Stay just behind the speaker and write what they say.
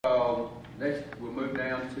Next, we'll move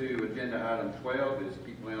down to agenda item 12 is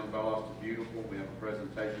Keep Lowndes Valdosta Beautiful. We have a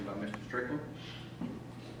presentation by Mr. Strickland.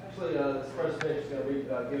 Actually, this presentation is going to be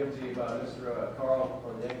given to you by Mr. Carl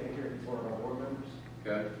or the acting here. He's one of our board members.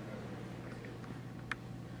 Okay.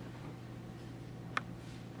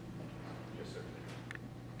 Yes, sir.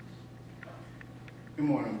 Good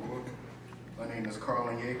morning, board. My name is Carl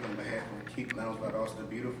Yake on behalf of Keep Lowndes Valdosta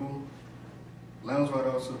Beautiful.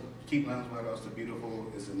 Keep Lowndes Valdosta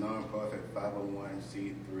Beautiful is a non-profit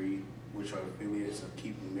 501c3, which are affiliates of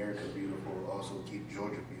Keep America Beautiful, also Keep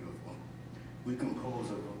Georgia Beautiful. We compose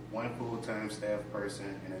of one full-time staff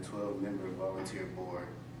person and a 12-member volunteer board.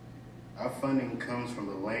 Our funding comes from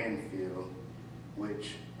the landfill,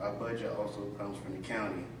 which our budget also comes from the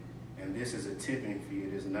county. And this is a tipping fee.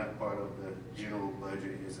 It is not part of the general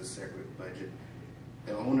budget. It is a separate budget.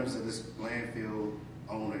 The owners of this landfill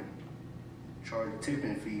owner charge a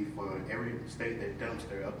tipping fee for every state that dumps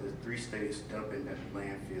there, up to 3 states dumping at the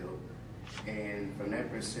landfill. And from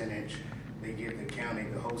that percentage, they give the county,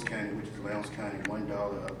 the host county, which is Lowndes County, $1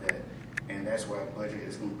 of that. And that's what our budget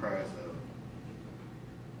is comprised of.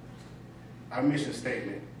 Our mission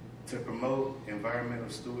statement: to promote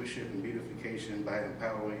environmental stewardship and beautification by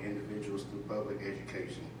empowering individuals through public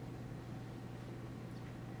education.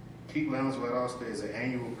 Keep Lowndes Valdosta is an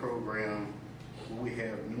annual program where we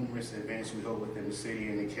have numerous events we hold within the city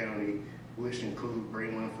and the county, which include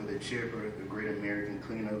Bring One for the Chipper, the Great American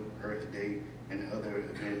Cleanup, Earth Day, and other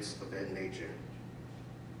events of that nature.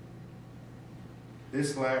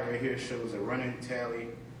 This slide right here shows a running tally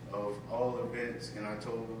of all events and our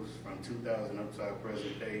totals from 2000 up to our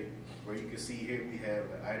present day. Where you can see here, we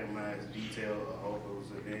have an itemized detail of all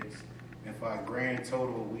those events. And for our grand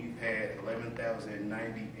total, we've had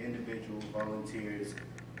 11,090 individual volunteers,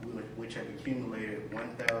 which have accumulated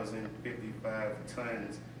 1,055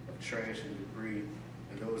 tons of trash and debris.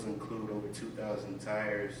 And those include over 2,000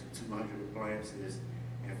 tires, 200 appliances,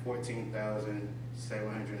 and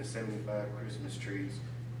 14,775 Christmas trees,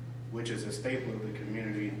 which is a staple of the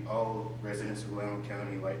community. All residents of Lowndes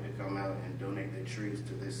County like to come out and donate their trees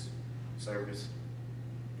to this service.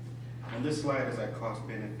 On this slide is our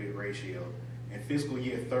cost-benefit ratio. In fiscal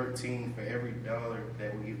year 13, for every dollar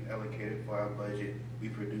that we've allocated for our budget, we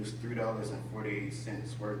produced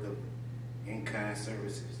 $3.48 worth of in-kind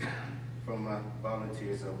services from our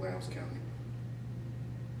volunteers of Lowndes County.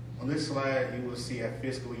 On this slide, you will see our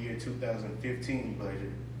fiscal year 2015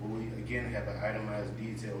 budget, where we again have an itemized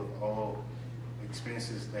detail of all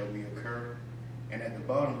expenses that we incur. And at the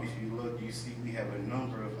bottom, if you look, you see we have a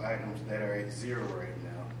number of items that are at zero right now.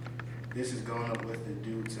 This is going up with it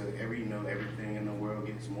due to everything in the world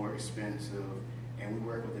gets more expensive, and we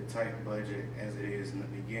work with a tight budget as it is in the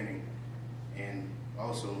beginning. And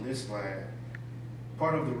also on this slide,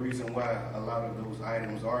 part of the reason why a lot of those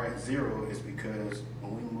items are at zero is because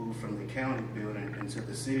when we moved from the county building into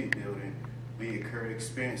the city building, we incurred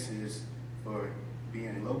expenses for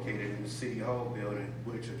being located in the City Hall building,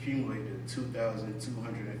 which accumulated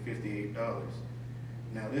 $2,258.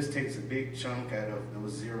 Now this takes a big chunk out of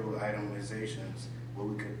those zero itemizations where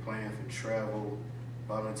we could plan for travel,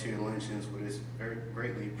 volunteer luncheons, which is very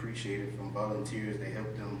greatly appreciated from volunteers. They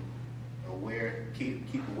help them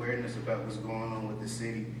keep awareness about what's going on with the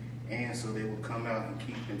city, and so they will come out and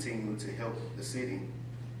continue to help the city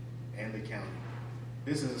and the county.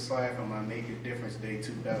 This is a slide from my Make a Difference Day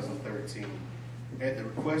 2013. At the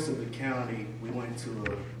request of the county, we went to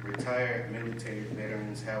a retired military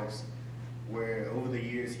veteran's house where over the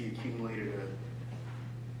years he accumulated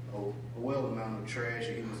a well amount of trash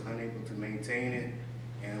and he was unable to maintain it.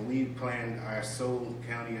 And we planned our sole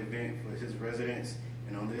county event for his residents.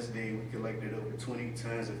 And on this day, we collected over 20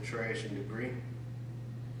 tons of trash and debris.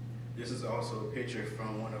 This is also a picture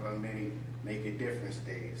from one of our many Make a Difference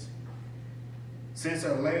days. Since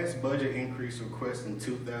our last budget increase request in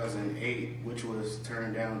 2008, which was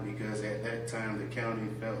turned down because at that time the county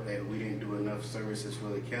felt that we didn't do enough services for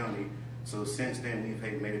the county, so since then we've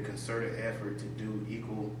made a concerted effort to do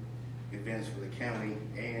equal events for the county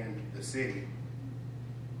and the city.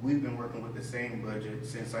 We've been working with the same budget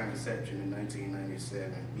since our inception in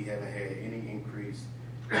 1997. We haven't had any increase.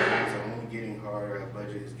 Things are only getting harder. Our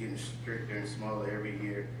budget is getting stricter and smaller every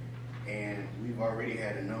year. And we've already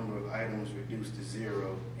had a number of items reduced to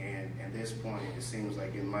zero. And at this point, it seems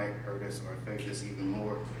like it might hurt us or affect us even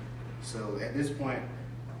more. So at this point,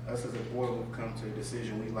 us as a board will come to a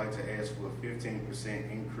decision. We'd like to ask for a 15%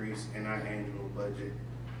 increase in our annual budget,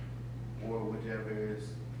 or whichever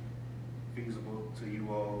is feasible to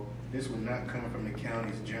you all. This would not come from the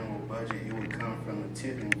county's general budget. It would come from the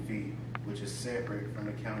tipping fee, which is separate from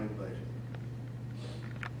the county budget.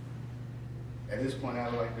 At this point, I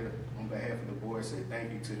would like to, on behalf of the board, say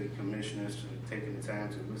thank you to the commissioners for taking the time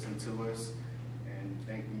to listen to us, and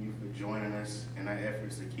thanking you for joining us in our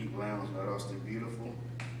efforts to keep Lowndes, Valdosta beautiful.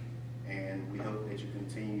 And we hope that you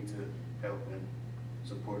continue to help and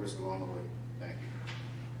support us along the way. Thank you.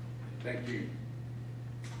 Thank you.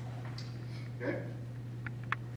 Okay.